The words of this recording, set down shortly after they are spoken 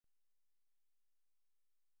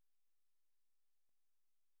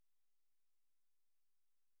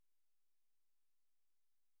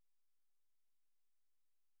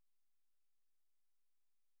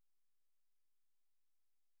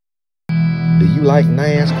Do you like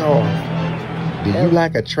NASCAR? Do you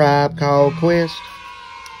like a Tribe Called Quest?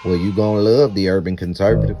 Well, you gonna love the Urban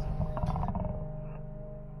Conservative.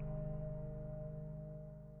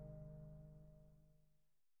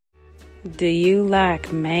 Do you like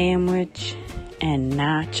manwich and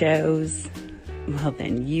nachos? Well,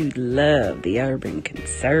 then you'd love the Urban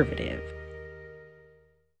Conservative.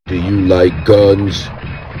 Do you like guns?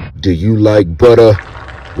 Do you like butter?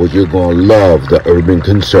 Well, you're gonna love the Urban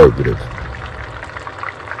Conservative.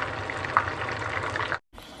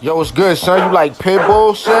 Yo, what's good, son? You like pit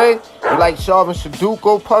bulls, say? You like solving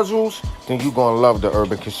Sudoku puzzles? Then you gonna love the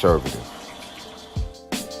Urban Conservative.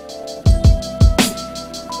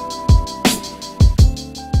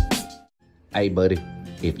 Hey, buddy,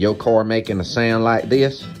 if your car making a sound like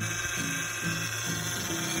this,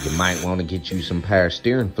 you might want to get you some power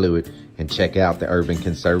steering fluid and check out the Urban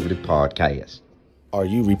Conservative podcast. Are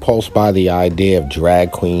you repulsed by the idea of drag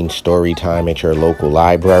queen story time at your local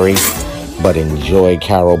library, but enjoy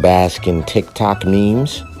Carol Baskin TikTok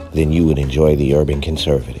memes? Then you would enjoy the Urban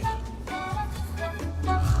Conservative.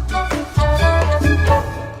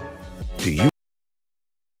 Do you?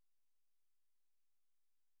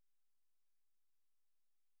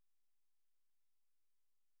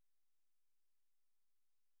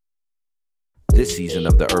 This season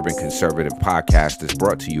of the Urban Conservative Podcast is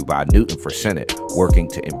brought to you by Newton for Senate, working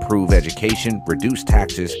to improve education, reduce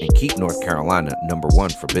taxes, and keep North Carolina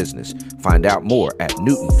 #1 for business. Find out more at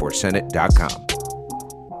newtonforsenate.com.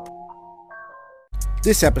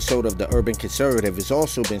 This episode of the Urban Conservative has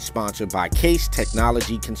also been sponsored by Case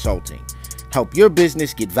Technology Consulting. Help your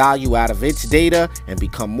business get value out of its data and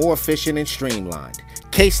become more efficient and streamlined.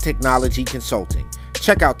 Case Technology Consulting.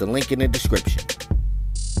 Check out the link in the description.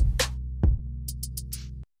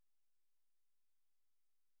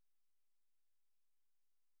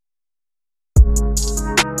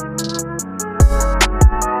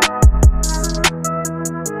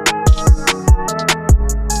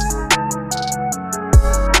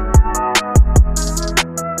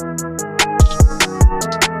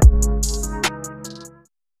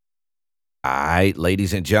 All right,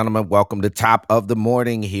 ladies and gentlemen, welcome to Top of the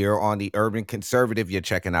Morning here on the Urban Conservative. You're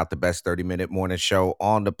checking out the best 30-minute morning show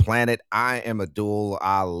on the planet. I am Abdul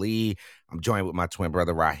Ali. I'm joined with my twin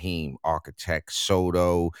brother, Raheem, Architect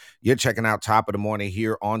Soto. You're checking out Top of the Morning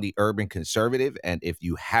here on the Urban Conservative. And if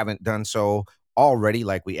you haven't done so already,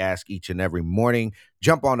 like we ask each and every morning,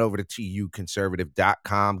 jump on over to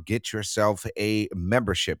tuconservative.com. Get yourself a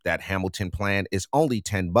membership. That Hamilton plan is only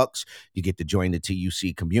 $10. You get to join the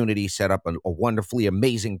TUC community, set up a wonderfully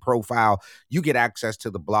amazing profile. You get access to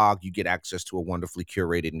the blog. You get access to a wonderfully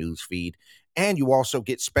curated news feed. And you also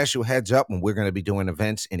get special heads up when we're going to be doing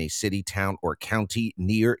events in a city, town, or county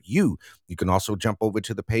near you. You can also jump over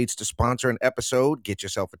to the page to sponsor an episode. Get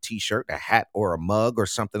yourself a t-shirt, a hat, or a mug or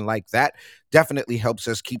something like that. Definitely helps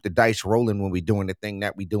us keep the dice rolling when we're doing the thing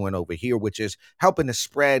that we're doing over here, which is helping to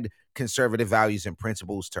spread conservative values and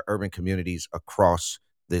principles to urban communities across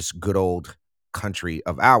this good old country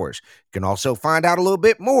of ours. You can also find out a little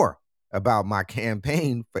bit more about my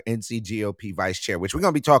campaign for NCGOP Vice Chair, which we're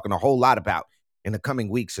going to be talking a whole lot about in the coming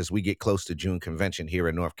weeks as we get close to June convention here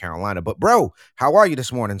in North Carolina. But bro, how are you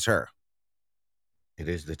this morning, sir? It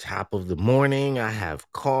is the top of the morning. I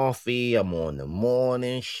have coffee. I'm on the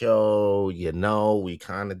morning show. You know, we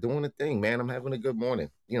kind of doing a thing, man. I'm having a good morning.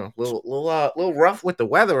 You know, little rough with the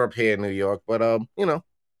weather up here in New York, but you know,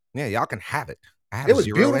 yeah, y'all can have it. I have it was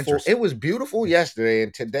zero beautiful. interest. It was beautiful yesterday,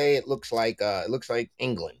 and today it looks like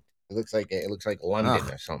England. It looks like London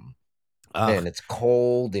or something. And it's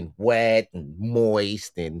cold and wet and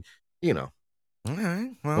moist, and you know. All right.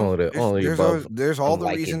 Well, there's all the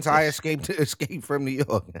reasons I escape from New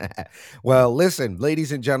York. Well, listen,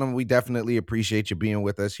 ladies and gentlemen, we definitely appreciate you being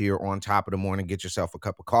with us here on Top of the Morning. Get yourself a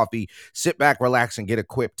cup of coffee, sit back, relax, and get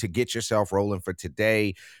equipped to get yourself rolling for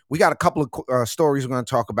today. We got a couple of stories we're going to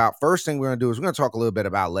talk about. First thing we're going to do is we're going to talk a little bit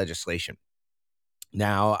about legislation.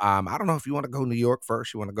 Now, I don't know if you want to go New York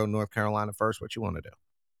first. You want to go North Carolina first? What you want to do?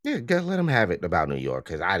 Yeah, go let him have it about New York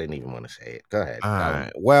because I didn't even want to say it. Go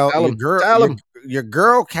ahead. Well, your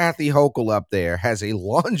girl Kathy Hochul up there has a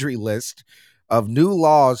laundry list of new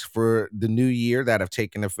laws for the new year that have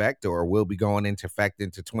taken effect or will be going into effect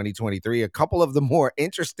into 2023. A couple of the more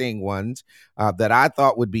interesting ones that I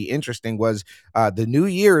thought would be interesting was the new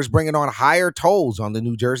year is bringing on higher tolls on the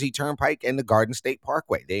New Jersey Turnpike and the Garden State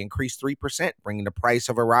Parkway. They increased 3%, bringing the price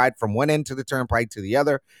of a ride from one end to the Turnpike to the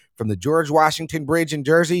other, from the George Washington Bridge in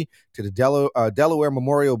Jersey to the Delaware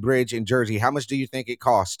Memorial Bridge in Jersey. How much do you think it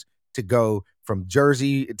cost to go from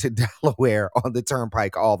Jersey to Delaware on the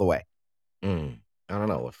Turnpike all the way? I don't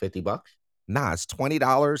know, $50? Nah, it's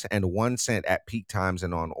 $20.01 at peak times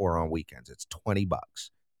and on weekends. It's $20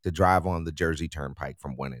 to drive on the Jersey Turnpike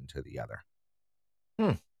from one end to the other.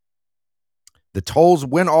 The tolls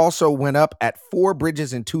also went up at 4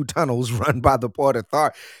 bridges and 2 tunnels run by the Port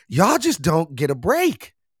Authority. Y'all just don't get a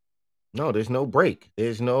break. No, there's no break.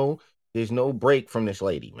 There's no break from this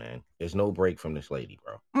lady, man. There's no break from this lady,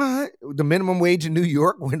 bro. The minimum wage in New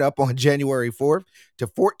York went up on January 4th to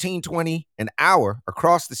 $14.20 an hour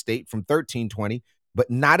across the state from $13.20, but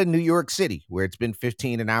not in New York City, where it's been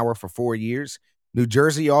 $15 an hour for 4 years. New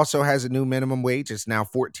Jersey also has a new minimum wage. It's now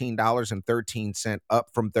 $14.13, up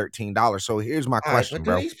from $13. So here's my All right, question, but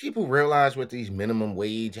do bro. these people realize with these minimum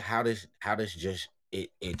wage how this just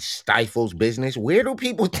it stifles business? Where do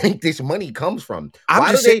people think this money comes from? I'm Why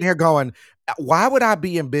do just sitting they? here going, why would I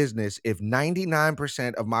be in business if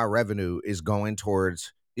 99% of my revenue is going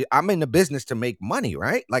towards, I'm in the business to make money,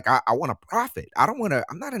 right? Like I want to profit. I'm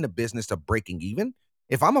not in the business of breaking even.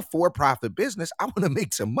 If I'm a for-profit business, I want to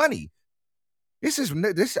make some money.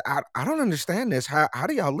 I don't understand this. How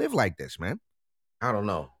do y'all live like this, man? I don't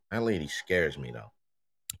know. That lady scares me though.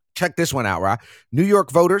 Check this one out, right? New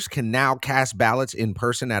York voters can now cast ballots in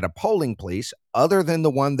person at a polling place other than the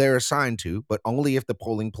one they're assigned to, but only if the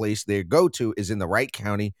polling place they go to is in the right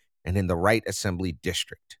county and in the right assembly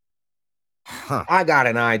district. Huh. I got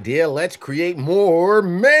an idea. Let's create more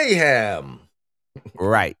mayhem.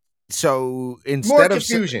 Right. So More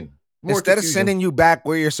confusion. More instead of confusion. sending you back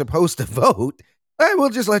where you're supposed to vote, we'll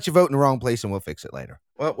just let you vote in the wrong place and we'll fix it later.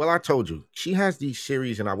 Well, I told you. She has these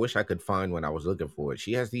series, and I wish I could find when I was looking for it.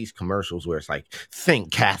 She has these commercials where it's like,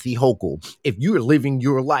 think Kathy Hochul. If you're living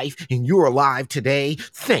your life and you're alive today,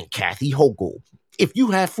 think Kathy Hochul. If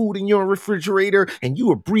you have food in your refrigerator and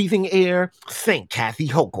you are breathing air, think Kathy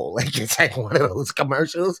Hochul. Like it's like one of those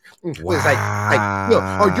commercials. Where it's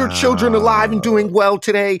are your children alive and doing well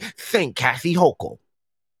today? Think Kathy Hochul.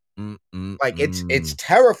 Like it's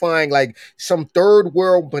terrifying, like some third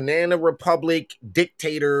world banana republic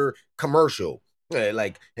dictator commercial.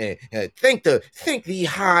 Thank the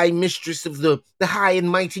high mistress of the high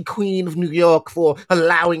and mighty queen of New York for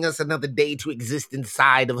allowing us another day to exist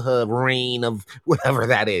inside of her reign of whatever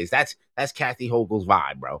that is. That's Kathy Hochul's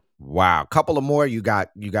vibe, bro. Wow, couple of more you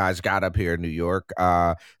guys got up here in New York.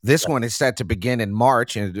 This one is set to begin in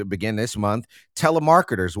March and to begin this month.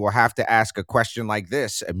 Telemarketers will have to ask a question like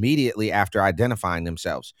this immediately after identifying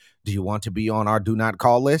themselves. Do you want to be on our do not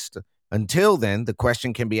call list? Until then, the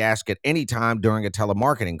question can be asked at any time during a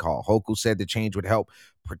telemarketing call. Hochul said the change would help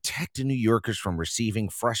protect New Yorkers from receiving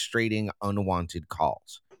frustrating, unwanted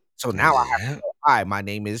calls. So now I have to Yeah. go, hi, my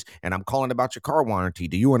name is, and I'm calling about your car warranty.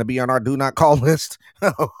 Do you want to be on our do not call list?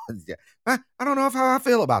 Yeah. I don't know how I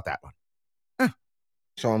feel about that one.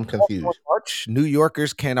 So I'm Also in confused. March, New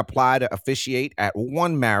Yorkers can apply to officiate at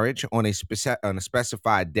one marriage on a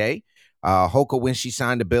specified day. Hochul, when she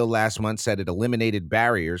signed a bill last month, said it eliminated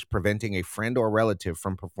barriers preventing a friend or relative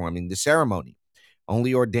from performing the ceremony.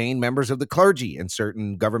 Only ordained members of the clergy and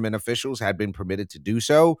certain government officials had been permitted to do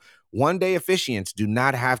so. One-day officiants do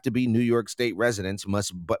not have to be New York State residents,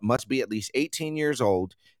 but must be at least 18 years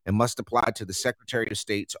old and must apply to the Secretary of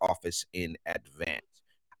State's office in advance.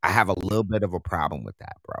 I have a little bit of a problem with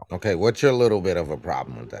that, bro. Okay, what's your little bit of a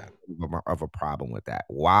problem with that? Of a problem with that.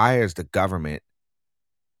 Why is the government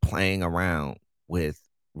playing around with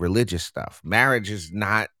religious stuff? Marriage is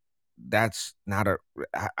not. That's not a.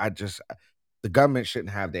 I just the government shouldn't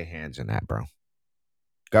have their hands in that, bro.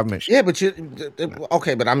 Government. Yeah, but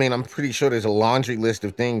okay, but I mean, I'm pretty sure there's a laundry list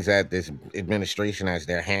of things that this administration has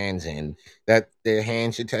their hands in that their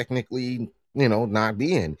hands should technically, not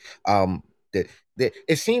be in.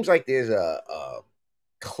 It seems like there's a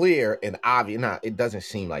clear and obvious. Not, it doesn't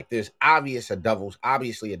seem like there's obviously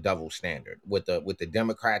a double standard with the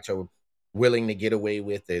Democrats are willing to get away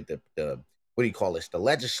with the what do you call this? The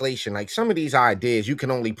legislation. Like some of these ideas, you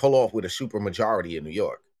can only pull off with a supermajority in New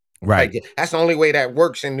York. Right. Like that's the only way that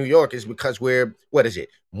works in New York is because we're what is it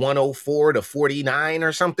 104 to 49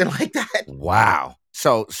 or something like that. Wow.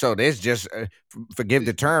 So there's just forgive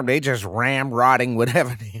the term, they just ramrodding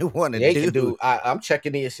whatever they want to They can do. do. I'm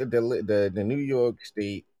checking the New York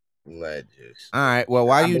State legislature. All right. Well,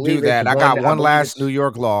 while I you do believe it's that, I one. got I one believe last it's. New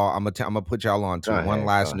York law. I'm gonna put y'all on Go to one ahead. Go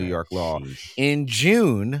last New ahead. York law. Sheesh. In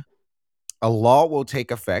June, a law will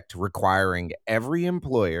take effect requiring every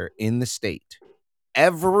employer in the state,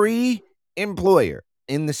 every employer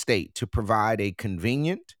in the state to provide a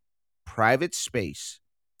convenient, private space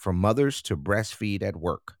for mothers to breastfeed at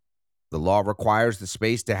work. The law requires the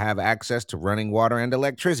space to have access to running water and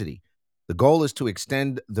electricity. The goal is to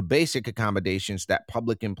extend the basic accommodations that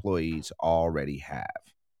public employees already have.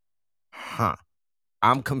 Huh.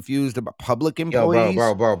 I'm confused about public Yo, employees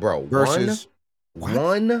bro. versus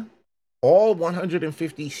what? All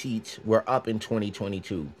 150 seats were up in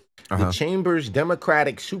 2022. The Uh-huh. chamber's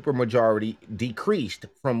Democratic supermajority decreased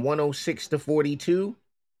from 106 to 42,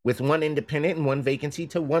 with one independent and one vacancy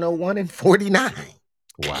to 101 and 49.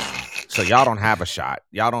 Wow. So y'all don't have a shot.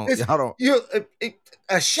 It's, Y'all don't you,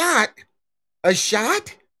 a shot? A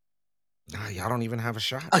shot? nah, y'all don't even have a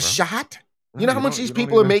shot, A bro. shot? No, You know how much you these don't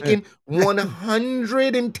people are even making?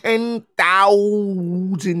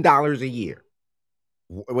 $110,000 a year.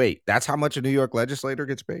 Wait, that's how much a New York legislator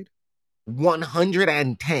gets paid? You know how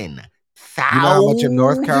much a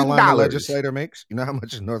North Carolina $110,000. legislator makes? You know how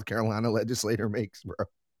much a North Carolina legislator makes, bro?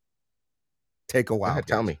 Take a Go wild ahead,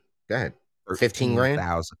 tell guess. me. Go ahead. 15 grand?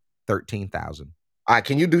 13,000. 13,000. All right,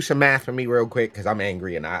 can you do some math for me real quick? Because I'm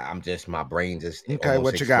angry and I'm just my brain just Okay, almost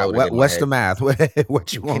what you got? exploded in my What's the head. math?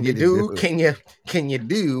 What you want Can me you to do? do can you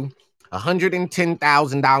do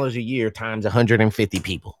 $110,000 a year times 150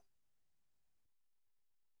 people?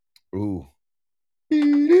 Ooh.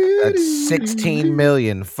 That's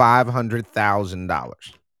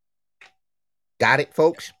 $16,500,000. Got it,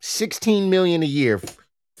 folks? 16 million a year.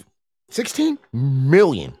 16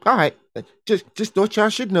 million. All right. Just thought y'all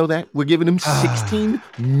should know that. We're giving them $16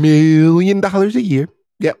 million a year.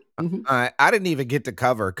 Yep. Mhm. I didn't even get to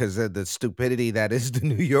cover because of the stupidity that is the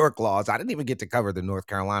New York laws. I didn't even get to cover the North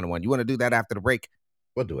Carolina one. You want to do that after the break?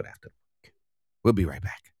 We'll do it after. We'll be right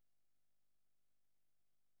back.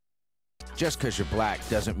 Just because you're black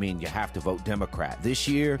doesn't mean you have to vote Democrat. This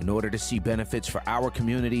year, in order to see benefits for our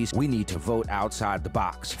communities, we need to vote outside the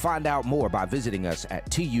box. Find out more by visiting us at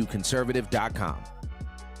tuconservative.com.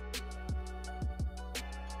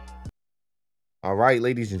 All right,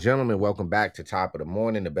 ladies and gentlemen, welcome back to Top of the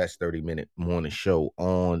Morning, the best 30-minute morning show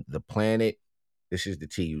on the planet. This is the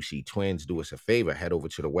TUC Twins. Do us a favor, head over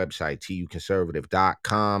to the website,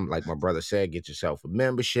 tuconservative.com. Like my brother said, get yourself a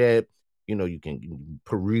membership. You know, you can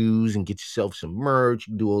peruse and get yourself some merch.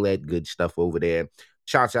 You can do all that good stuff over there.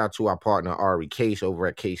 Shouts out to our partner, Ari Case, over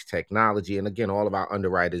at Case Technology. And again, all of our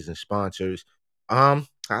underwriters and sponsors.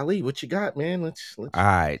 Ali, what you got, man? Let's All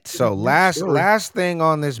right. get into So that story. last thing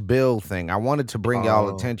on this bill thing, I wanted to bring y'all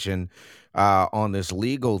Oh. attention on this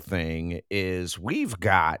legal thing is we've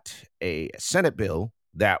got a Senate bill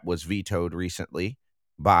that was vetoed recently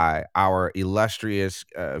by our illustrious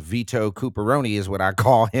Vito Cooperoni is what I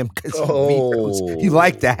call him because he vetoes. You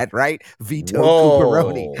like Oh. that, right? Vito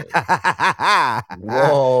Cooperoni. Whoa.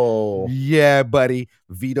 Whoa. Yeah, buddy.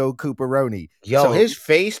 Vito Cooperoni. Yo, So his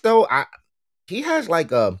face though, he has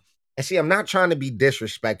like and see, I'm not trying to be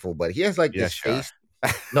disrespectful, but he has like this yes, you are. face.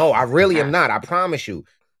 No, I really am not. I promise you.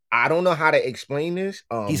 I don't know how to explain this.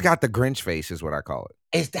 He's got the Grinch face, is what I call it.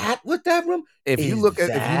 Is that what that room? If you Is look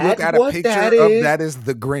that at a what picture that of is? that is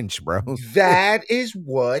the Grinch, bro. That is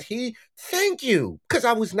what he. Thank you, because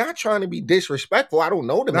I was not trying to be disrespectful. I don't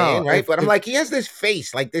know the No, man, right? But I'm like, he has this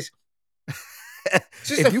face, like this. It's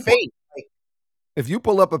just a if you face. Like, if you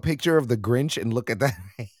pull up a picture of the Grinch and look at that,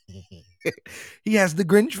 he has the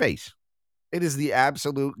Grinch face. It is the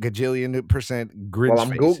absolute gajillion percent well, Grinch I'm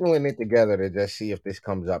face. googling it together to just see if this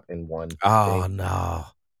comes up in one Oh thing. no,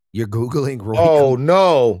 you're googling Roy. Oh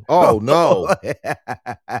no! Oh no!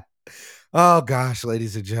 Oh gosh,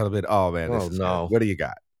 ladies and gentlemen. Oh man, this Oh is good. no! What do you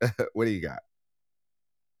got? What do you got?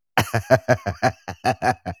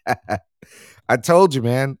 I told you,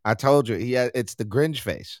 man. I told you. It's the Grinch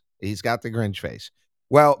face. He's got the Grinch face.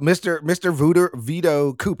 Well, Mr.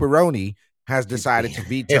 Vito Cooperoni has decided to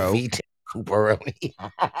veto. Vito Cooperoni.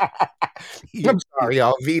 I'm sorry,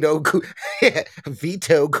 y'all. Vito Cooperoni.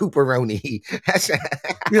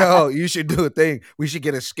 Yo, you should do a thing. We should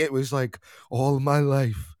get a skit where it's like, all my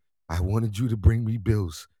life, I wanted you to bring me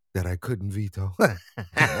bills that I couldn't veto.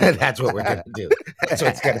 That's what we're gonna do. That's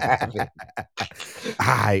what's gonna happen. All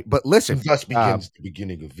right, but listen. Thus begins the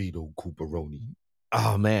beginning of Vito Cooperoni.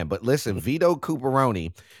 Oh man, but listen, Vito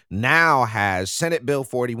Cooperoni now has Senate Bill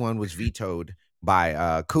 41 was vetoed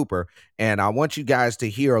by Cooper, and I want you guys to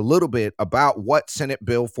hear a little bit about what Senate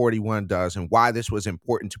Bill 41 does and why this was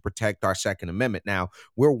important to protect our Second Amendment. Now,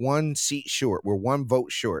 we're one seat short, we're one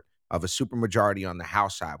vote short of a supermajority on the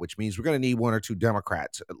House side, which means we're going to need one or two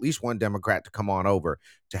Democrats, at least one Democrat to come on over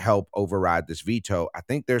to help override this veto. I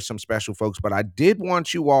think there's some special folks, but I did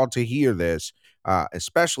want you all to hear this.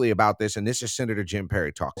 Especially about this, and this is Senator Jim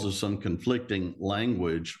Perry talking. There's some conflicting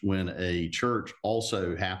language when a church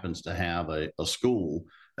also happens to have a school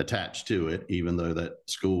attached to it, even though that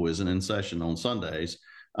school isn't in session on Sundays.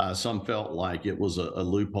 Some felt like it was a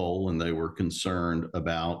loophole and they were concerned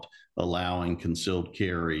about allowing concealed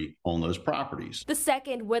carry on those properties. The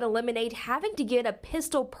second would eliminate having to get a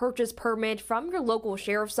pistol purchase permit from your local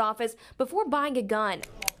sheriff's office before buying a gun.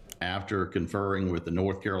 After conferring with the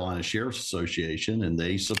North Carolina Sheriff's Association, and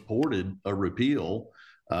they supported a repeal,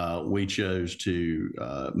 we chose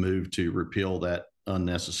to move to repeal that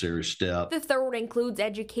unnecessary step. The third includes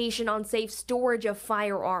education on safe storage of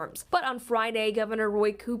firearms. But on Friday, Governor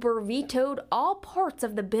Roy Cooper vetoed all parts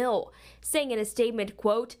of the bill, saying in a statement,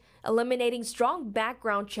 quote, eliminating strong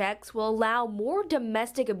background checks will allow more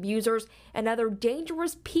domestic abusers and other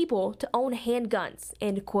dangerous people to own handguns,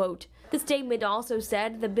 end quote. The statement also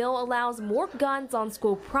said the bill allows more guns on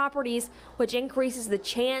school properties, which increases the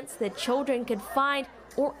chance that children could find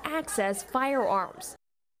or access firearms.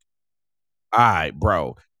 All right,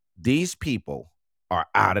 bro. These people are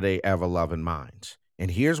out of their ever-loving minds.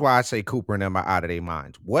 And here's why I say Cooper and them are out of their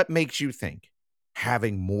minds. What makes you think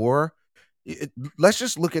having more? Let's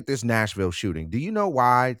just look at this Nashville shooting. Do you know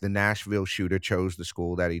why the Nashville shooter chose the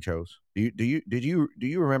school that he chose? Do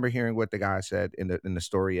you remember hearing what the guy said in the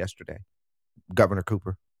story yesterday? Governor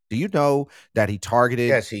Cooper. Do you know that he targeted?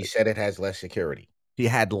 Yes, he said it has less security. He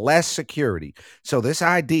had less security. So this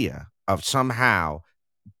idea of somehow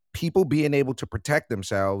people being able to protect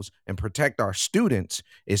themselves and protect our students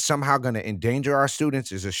is somehow going to endanger our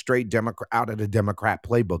students is a straight Democrat out of the Democrat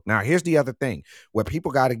playbook. Now, here's the other thing what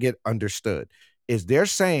people got to get understood is they're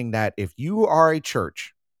saying that if you are a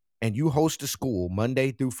church and you host a school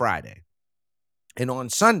Monday through Friday, and on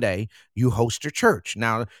Sunday, you host your church.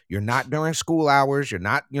 Now, you're not during school hours. You're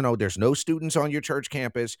not, there's no students on your church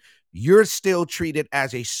campus. You're still treated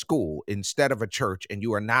as a school instead of a church, and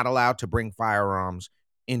you are not allowed to bring firearms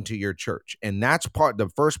into your church. And that's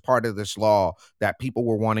the first part of this law that people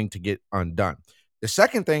were wanting to get undone. The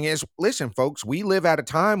second thing is, listen, folks, we live at a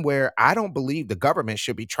time where I don't believe the government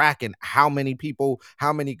should be tracking how many people,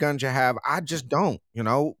 how many guns you have. I just don't,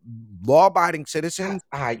 law-abiding citizens.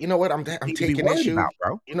 You know what I'm taking issue about,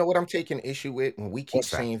 bro. You know what I'm taking issue with when we keep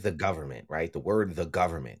What's that? saying the government, right? The word the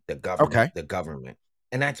government, Okay. the government.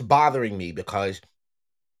 And that's bothering me because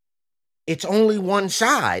it's only one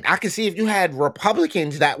side. I can see if you had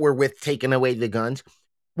Republicans that were with taking away the guns,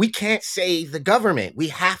 we can't say the government. We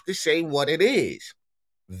have to say what it is.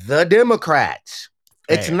 The Democrats.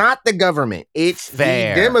 It's Fair. not the government. It's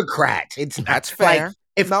Fair. the Democrats. It's not, That's fair. like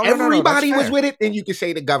if No, everybody that's was fair. with it, then you could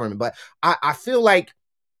say the government. But I feel like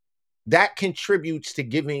that contributes to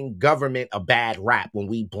giving government a bad rap when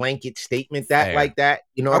we blanket statement that Fair. like that.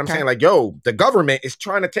 You know what I'm Okay. saying? Like, yo, the government is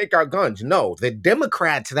trying to take our guns. No, the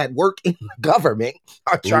Democrats that work in the government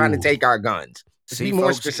are trying to Ooh. take our guns. Let's See, be more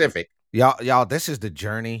folks, specific. Y'all, this is the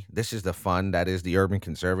journey. This is the fun. That is the urban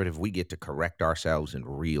conservative. We get to correct ourselves in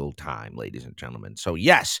real time, ladies and gentlemen. So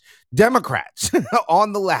yes, Democrats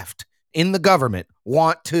on the left in the government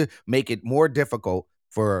want to make it more difficult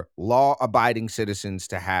for law-abiding citizens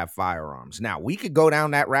to have firearms. Now, we could go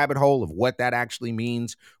down that rabbit hole of what that actually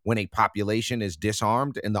means when a population is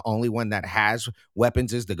disarmed and the only one that has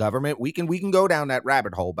weapons is the government. We can go down that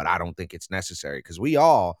rabbit hole, but I don't think it's necessary because we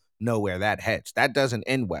all know where that heads. That doesn't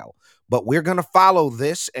end well. But we're going to follow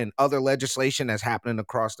this and other legislation that's happening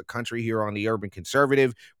across the country here on the Urban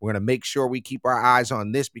Conservative. We're going to make sure we keep our eyes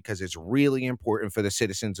on this because it's really important for the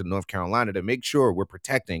citizens of North Carolina to make sure we're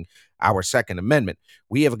protecting our Second Amendment.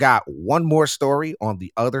 We have got one more story on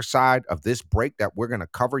the other side of this break that we're going to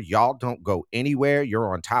cover. Y'all don't go anywhere.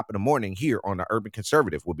 You're on top of the morning here on the Urban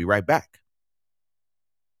Conservative. We'll be right back.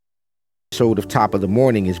 Episode of Top of the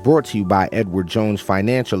Morning is brought to you by Edward Jones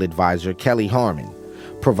financial advisor Kelly Harmon,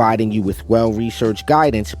 providing you with well-researched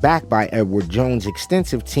guidance backed by Edward Jones'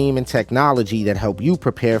 extensive team and technology that help you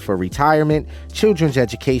prepare for retirement, children's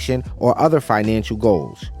education, or other financial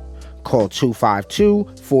goals. Call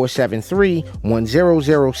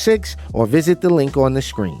 252-473-1006 or visit the link on the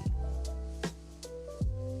screen.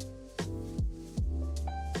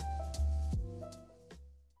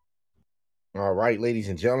 All right, ladies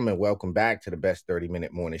and gentlemen, welcome back to the best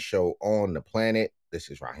 30-minute morning show on the planet.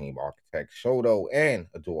 This is Raheem Architect Soto and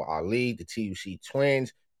Abdul Ali, the TUC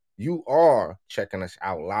twins. You are checking us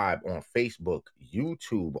out live on Facebook,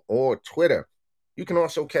 YouTube, or Twitter. You can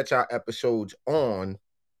also catch our episodes on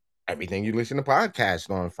everything you listen to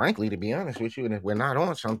podcasts on. Frankly, to be honest with you, and if we're not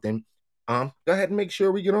on something, go ahead and make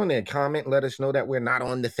sure we get on there. Comment, let us know that we're not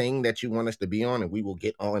on the thing that you want us to be on, and we will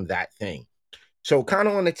get on that thing. So kind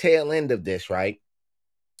of on the tail end of this, right?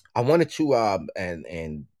 I wanted to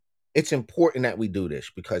and it's important that we do this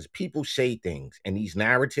because people say things and these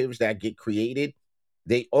narratives that get created,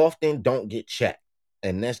 they often don't get checked.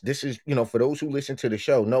 And this is, for those who listen to the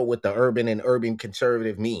show, know what the urban and urban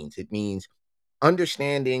conservative means. It means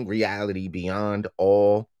understanding reality beyond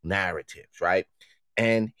all narratives, right?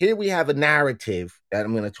 And here we have a narrative that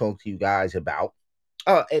I'm going to talk to you guys about.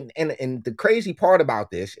 And the crazy part about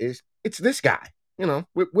this is it's this guy.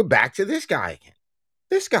 We're back to this guy again.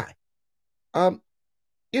 This guy. Um,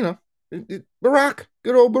 Barack,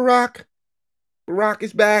 good old Barack. Barack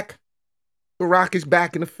is back. Barack is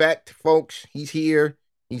back in effect, folks. He's here.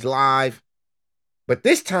 He's live. But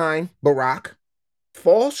this time, Barack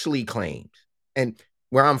falsely claims, and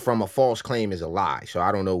where I'm from, a false claim is a lie. So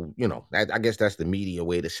I don't know, I guess that's the media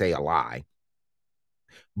way to say a lie.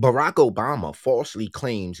 Barack Obama falsely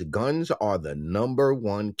claims guns are the number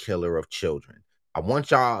one killer of children. I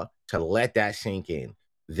want y'all to let that sink in.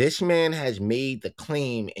 This man has made the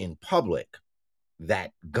claim in public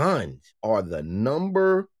that guns are the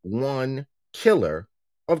number one killer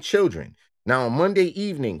of children. Now, on Monday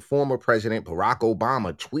evening, former President Barack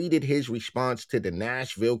Obama tweeted his response to the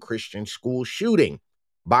Nashville Christian school shooting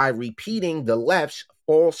by repeating the left's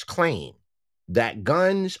false claim that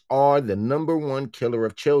guns are the number one killer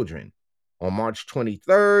of children. On March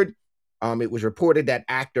 23rd, it was reported that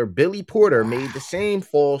actor Billy Porter made the same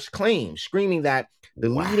false claim, screaming that the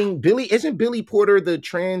leading isn't Billy Porter the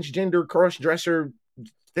transgender cross-dresser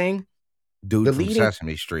thing? Dude from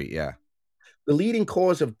Sesame Street, yeah. The leading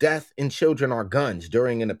cause of death in children are guns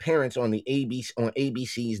during an appearance on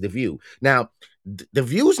ABC's The View. Now, The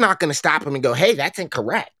View's not going to stop him and go, hey, that's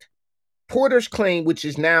incorrect. Porter's claim, which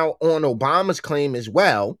is now on Obama's claim as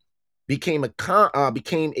well, became a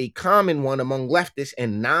common one among leftists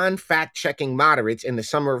and non-fact-checking moderates in the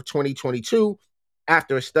summer of 2022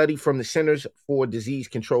 after a study from the Centers for Disease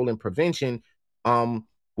Control and Prevention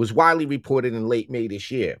was widely reported in late May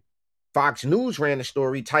this year. Fox News ran a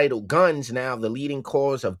story titled "Guns Now the Leading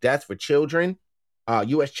Cause of Death for Children,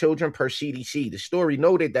 U.S. Children per CDC." The story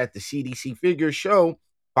noted that the CDC figures show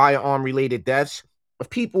firearm-related deaths of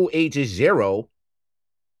people ages 0.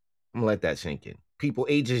 I'm going to let that sink in. People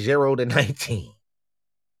ages 0 to 19.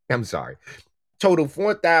 I'm sorry. Total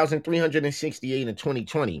 4,368 in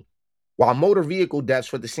 2020, while motor vehicle deaths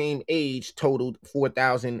for the same age totaled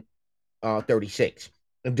 4,036.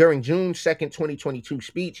 And during June 2nd, 2022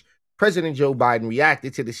 speech, President Joe Biden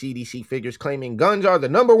reacted to the CDC figures, claiming guns are the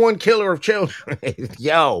number one killer of children.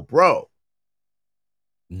 Yo, bro.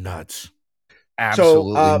 Nuts.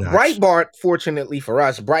 Absolutely nuts. Breitbart, fortunately for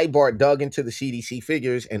us, Breitbart dug into the CDC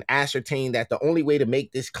figures and ascertained that the only way to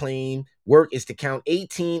make this claim work is to count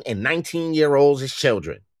 18 and 19-year-olds as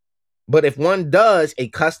children. But if one does a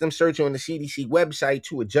custom search on the CDC website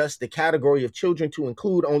to adjust the category of children to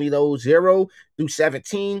include only those 0 through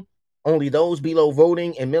 17, only those below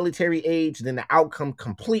voting and military age, then the outcome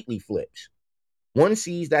completely flips. One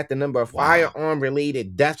sees that the number of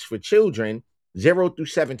firearm-related deaths for children, 0 through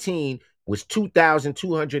 17, was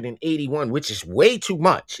 2,281, which is way too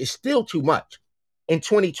much. It's still too much. In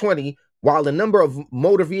 2020, while the number of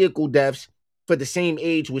motor vehicle deaths for the same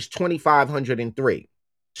age was 2,503.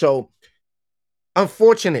 So,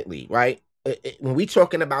 unfortunately, right, when we're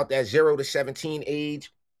talking about that 0 to 17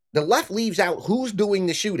 age, the left leaves out who's doing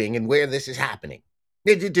the shooting and where this is happening.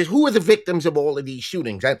 Who are the victims of all of these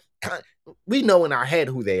shootings? We know in our head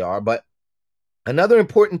who they are, but another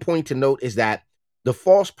important point to note is that the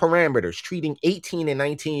false parameters treating 18 and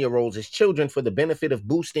 19-year-olds as children for the benefit of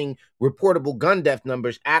boosting reportable gun death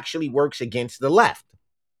numbers actually works against the left.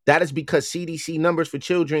 That is because CDC numbers for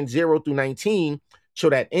children 0 through 19 show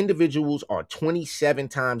that individuals are 27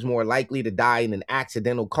 times more likely to die in an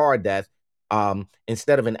accidental car death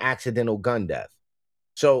instead of an accidental gun death.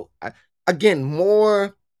 So, again,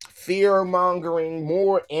 more fear-mongering,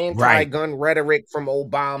 more anti-gun rhetoric from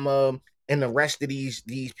Obama and the rest of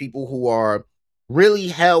these people who are really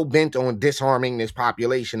hell-bent on disarming this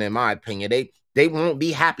population, in my opinion. They won't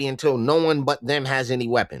be happy until no one but them has any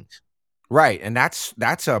weapons. Right, and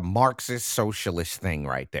that's a Marxist socialist thing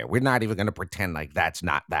right there. We're not even going to pretend like that's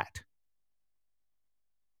not that.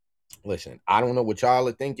 Listen, I don't know what y'all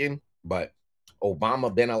are thinking, but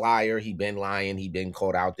Obama been a liar. He been lying. He been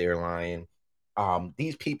caught out there lying.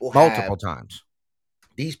 These people multiple times.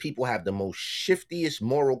 These people have the most shiftiest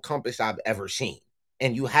moral compass I've ever seen.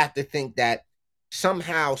 And you have to think that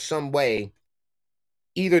somehow, some way,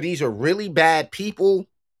 either these are really bad people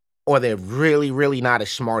or they're really, really not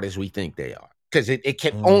as smart as we think they are. Because it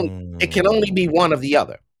can only be one of the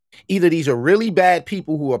other. Either these are really bad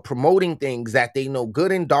people who are promoting things that they know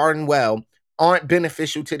good and darn well aren't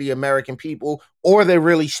beneficial to the American people, or they're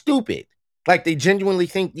really stupid. Like they genuinely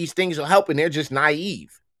think these things will help and they're just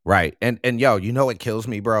naive. Right. And yo, you know what kills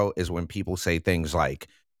me, bro, is when people say things like,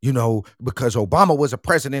 because Obama was a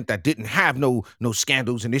president that didn't have no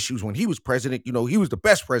scandals and issues when he was president. He was the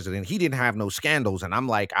best president. He didn't have no scandals. And I'm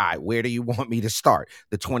like, all right, where do you want me to start?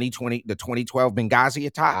 The 2012 Benghazi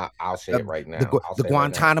attack, I'll say it right now. I'll the say it right now.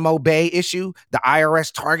 Guantanamo Bay issue, the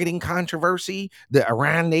IRS targeting controversy, the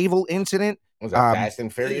Iran naval incident. Was that Fast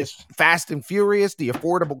and Furious? Fast and Furious, the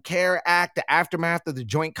Affordable Care Act, the aftermath of the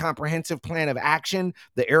Joint Comprehensive Plan of Action,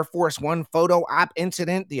 the Air Force One photo op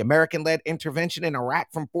incident, the American-led intervention in Iraq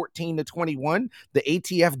from 14 to 21, the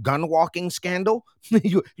ATF gun walking scandal.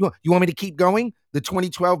 You want me to keep going? The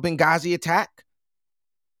 2012 Benghazi attack,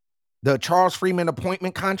 the Charles Freeman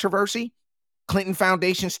appointment controversy, Clinton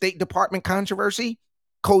Foundation State Department controversy,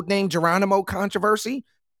 codename Geronimo controversy,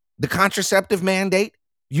 the contraceptive mandate,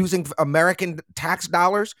 using American tax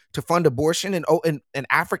dollars to fund abortion in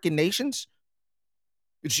African nations.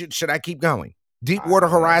 Should I keep going? Deepwater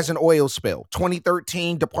Horizon oil spill,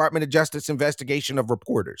 2013 Department of Justice investigation of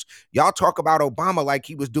reporters. Y'all talk about Obama like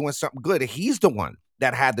he was doing something good. He's the one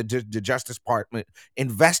that had the Justice Department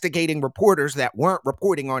investigating reporters that weren't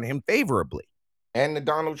reporting on him favorably. And the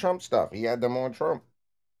Donald Trump stuff. He had them on Trump.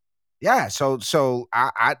 Yeah, so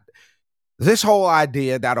I this whole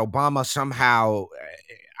idea that Obama somehow,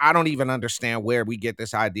 I don't even understand where we get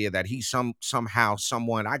this idea that he's somehow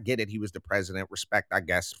someone. I get it. He was the president. Respect, I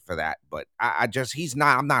guess, for that. But I'm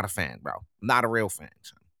not a fan, bro. I'm not a real fan.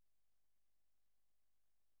 So.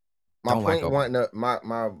 My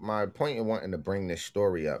point in wanting to bring this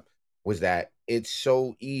story up was that it's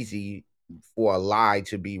so easy for a lie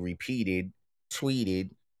to be repeated, tweeted,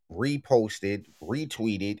 reposted,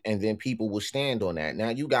 retweeted, and then people will stand on that. Now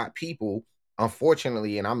you got people,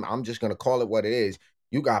 unfortunately, and I'm just gonna call it what it is.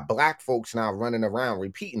 You got black folks now running around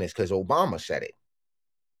repeating this because Obama said it.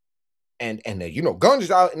 And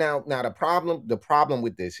guns out now. Now the problem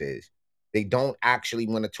with this is they don't actually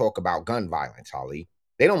want to talk about gun violence, Holly.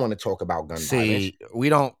 They don't want to talk about gun violence. We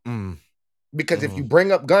don't. Because if you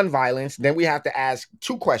bring up gun violence, then we have to ask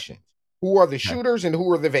two questions. Who are the shooters and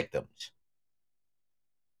who are the victims?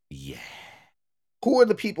 Yeah. Who are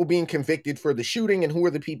the people being convicted for the shooting and who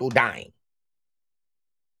are the people dying?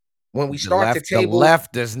 When we start the table, the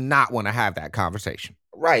left does not want to have that conversation.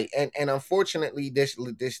 Right. And unfortunately,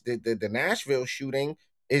 the Nashville shooting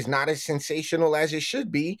is not as sensational as it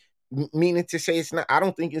should be. Meaning to say it's not, I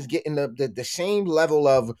don't think it's getting the same level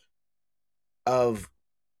of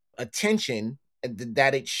attention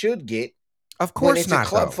that it should get. Of course when it's not, a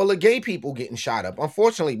club though. full of gay people getting shot up.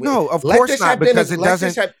 Unfortunately, no, of course not, because it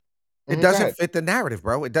doesn't fit the narrative,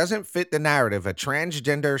 bro. It doesn't fit the narrative. A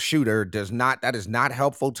transgender shooter that is not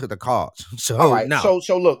helpful to the cause. So all right, no.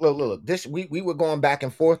 So look. This we were going back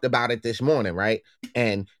and forth about it this morning, right?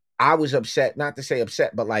 And I was upset, not to say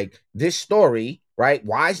upset, but like this story, right?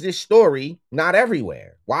 Why is this story not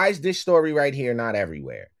everywhere? Why is this story right here not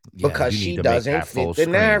everywhere? Yeah, because she doesn't fit the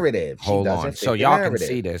narrative. Hold on. So y'all can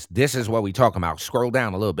see this. This is what we talking about. Scroll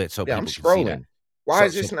down a little bit so people can see that. Why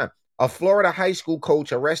is this not? A Florida high school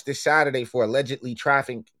coach arrested Saturday for allegedly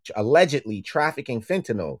trafficking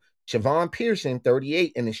fentanyl. Siobhan Pearson,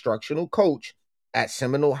 38, an instructional coach at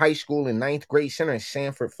Seminole High School in 9th Grade Center in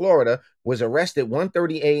Sanford, Florida, was arrested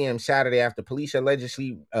 1:30 a.m. Saturday after police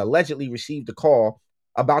allegedly received a call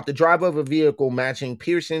about the driver of a vehicle matching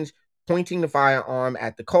Pearson's, pointing the firearm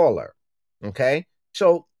at the caller. Okay?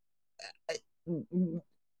 So,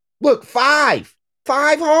 look, 5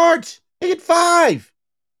 hearts. They hit 5.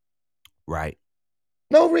 Right.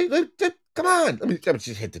 No, come on. Let me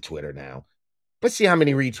just hit the Twitter now. Let's see how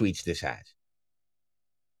many retweets this has.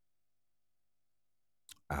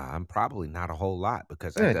 Probably not a whole lot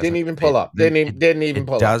because it didn't even pull up. Didn't even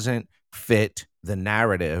pull up. It doesn't fit the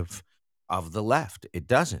narrative of the left. It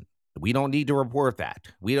doesn't. We don't need to report that.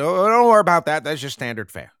 We don't worry about that. That's just standard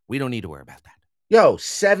fare. We don't need to worry about that. Yo,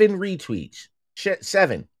 7 retweets.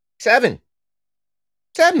 7.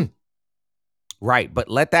 Right, but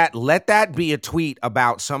let that be a tweet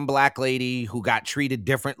about some black lady who got treated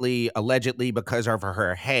differently, allegedly because of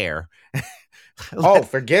her hair.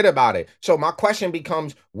 Forget about it. So my question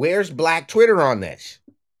becomes, where's Black Twitter on this?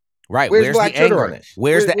 Right, where's Black Twitter on this?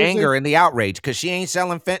 Where's the anger and the outrage? Because she ain't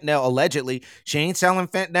selling fentanyl, allegedly. She ain't selling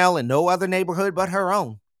fentanyl in no other neighborhood but her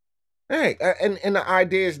own. Hey, and the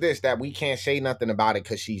idea is this, that we can't say nothing about it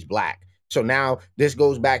because she's black. So now this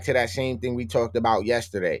goes back to that same thing we talked about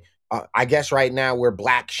yesterday. I guess right now we're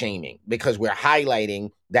black shaming because we're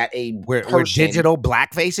highlighting that we're digital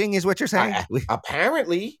black facing is what you're saying.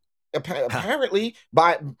 Apparently,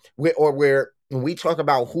 when we talk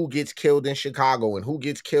about who gets killed in Chicago and who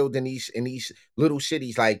gets killed in these little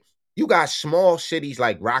cities, like you got small cities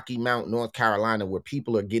like Rocky Mount, North Carolina, where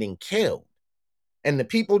people are getting killed. And the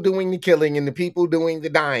people doing the killing and the people doing the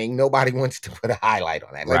dying, nobody wants to put a highlight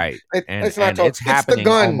on that. Like, Right. let's not And talk. it's It's the happening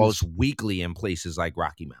almost guns. weekly in places like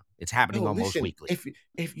Rocky Mount. It's happening Yo, almost listen, weekly.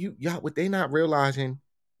 if you y'all what they not realizing,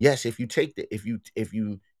 yes, if you take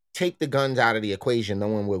the guns out of the equation, no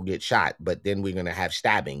one will get shot, but then we're gonna have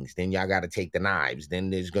stabbings, then y'all gotta take the knives,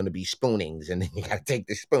 then there's gonna be spoonings, and then you gotta take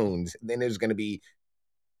the spoons, and then there's gonna be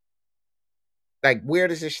like where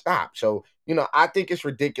does it stop? So, I think it's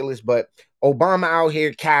ridiculous, but Obama out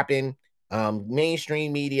here capping,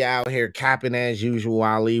 mainstream media out here capping as usual,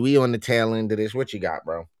 Ali. We on the tail end of this. What you got,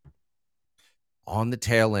 bro? On the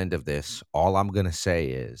tail end of this, all I'm going to say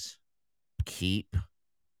is keep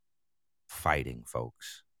fighting,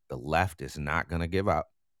 folks. The left is not going to give up.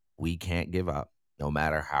 We can't give up. No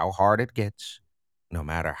matter how hard it gets, no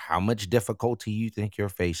matter how much difficulty you think you're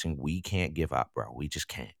facing, we can't give up, bro. We just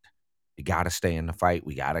can't. We got to stay in the fight.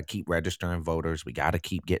 We got to keep registering voters. We got to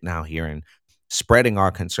keep getting out here and spreading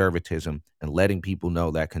our conservatism and letting people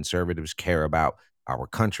know that conservatives care about our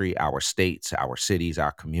country, our states, our cities,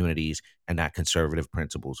 our communities, and that conservative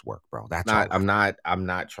principles work, bro. That's all. I'm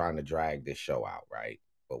not trying to drag this show out, right?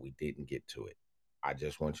 But we didn't get to it. I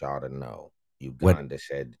just want y'all to know What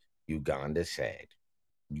Uganda said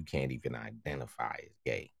you can't even identify as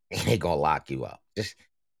gay. They gonna lock you up. Just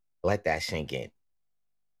let that sink in.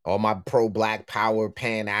 All my pro black power,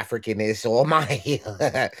 pan Africanist, all my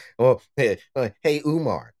well, hey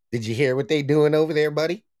Umar, did you hear what they doing over there,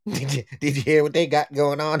 buddy? Did you hear what they got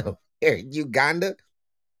going on over there in Uganda?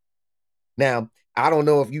 Now, I don't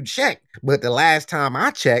know if you checked, but the last time I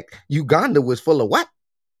checked, Uganda was full of what?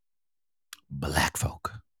 black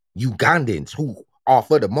folk. Ugandans who are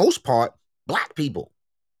for the most part black people.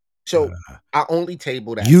 So I only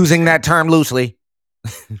table that to Using say that term loosely.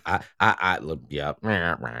 I look, yeah. All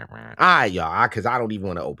right, y'all, because I don't even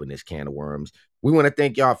want to open this can of worms. We want to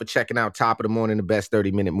thank y'all for checking out Top of the Morning, the best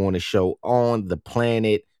 30-minute morning show on the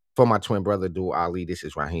planet. For my twin brother, Dual Ali, this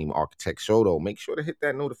is Raheem Architect Soto. Make sure to hit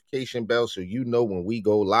that notification bell so you know when we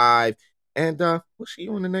go live. And we'll see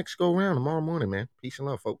you on the next go round tomorrow morning, man. Peace and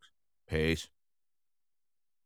love, folks. Peace.